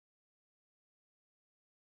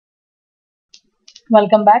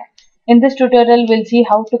Welcome back. In this tutorial, we'll see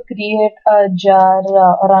how to create a jar,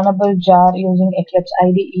 a runnable jar using Eclipse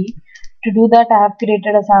IDE. To do that, I have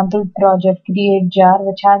created a sample project, create jar,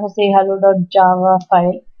 which has a say hello.java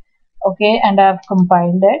file. Okay, and I have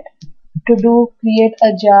compiled it. To do create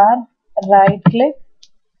a jar, right click,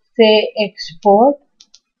 say export,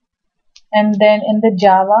 and then in the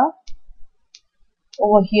Java,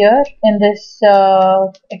 over here in this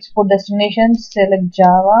export destination, select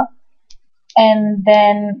Java, and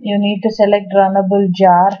then you need to select runnable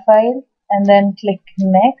jar file and then click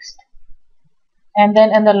next, and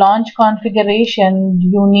then in the launch configuration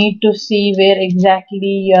you need to see where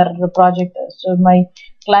exactly your project is. So my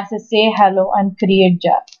class is say hello and create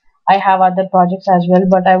jar. I have other projects as well,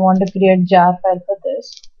 but I want to create jar file for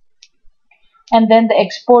this. And then the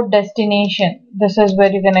export destination, this is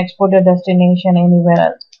where you can export your destination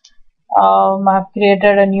anywhere else. I've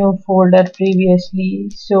created a new folder previously,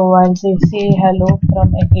 so I'll say hello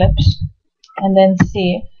from Eclipse and then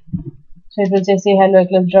save. So it will say hello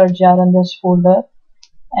eclipse.jar in this folder,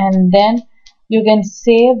 and then you can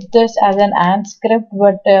save this as an AND script,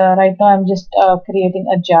 but right now I'm just creating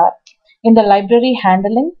a jar. In the library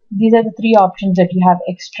handling, these are the three options that you have: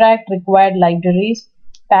 extract required libraries,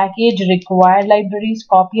 package required libraries,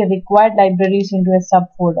 copy required libraries into a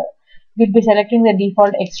subfolder. We'll be selecting the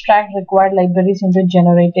default extract required libraries into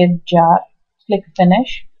generated jar. Click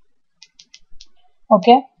finish.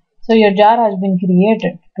 Okay, so your jar has been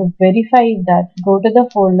created. To verify that, go to the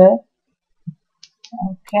folder.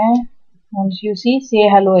 Okay, once you see, say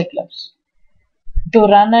hello Eclipse. To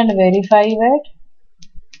run and verify it,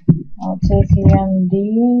 I'll say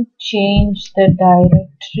cmd, change the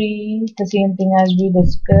directory, the same thing as we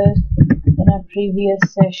discussed in our previous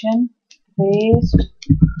session, paste,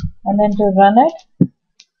 and then to run it,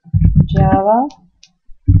 java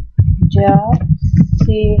jar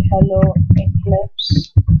say hello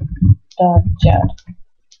eclipse dot jar.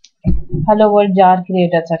 Hello world jar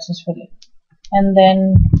created successfully. And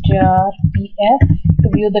then jar pf to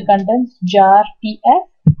view the contents, jar pf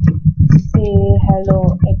say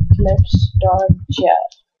hello eclipse dot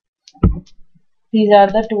jar. These are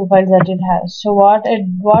the two files that it has. So what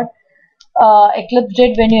Eclipse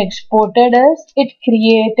did when you exported is it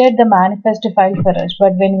created the manifest file for us,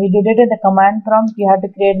 but when we did it in the command prompt, we had to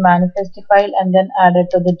create manifest file and then add it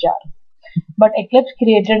to the jar. But Eclipse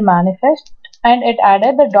created manifest and it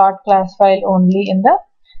added the dot class file only in the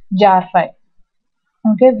jar file.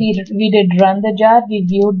 Okay, we did run the jar, we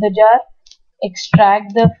viewed the jar,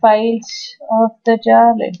 extract the files of the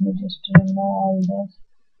jar. Let me just remove all this.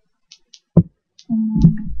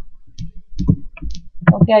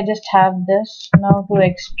 Okay, I just have this. Now to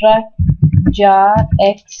extract jar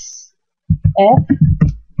xf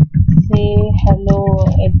say hello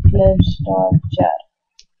eclipse.jar.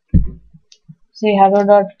 Say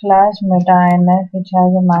hello.class meta-nf, which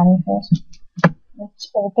has a manifest.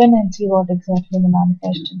 Let's open and see what exactly the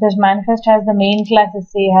manifest. This manifest has the main class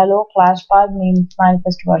is say hello, class path, main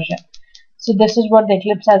manifest version. So this is what the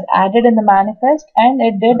Eclipse has added in the manifest, and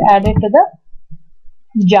it did add it to the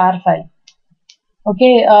jar file.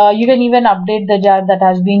 Okay, you can even update the jar that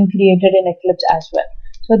has been created in Eclipse as well.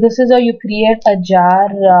 So this is how you create a jar,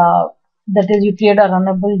 that is, you create a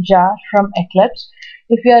runnable jar from Eclipse.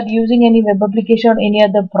 If you are using any web application or any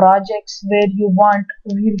other projects where you want,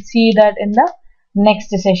 we'll see that in the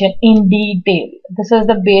next session in detail. This is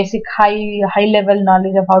the basic high level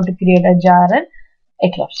knowledge of how to create a jar in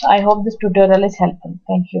Eclipse. I hope this tutorial is helpful.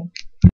 Thank you.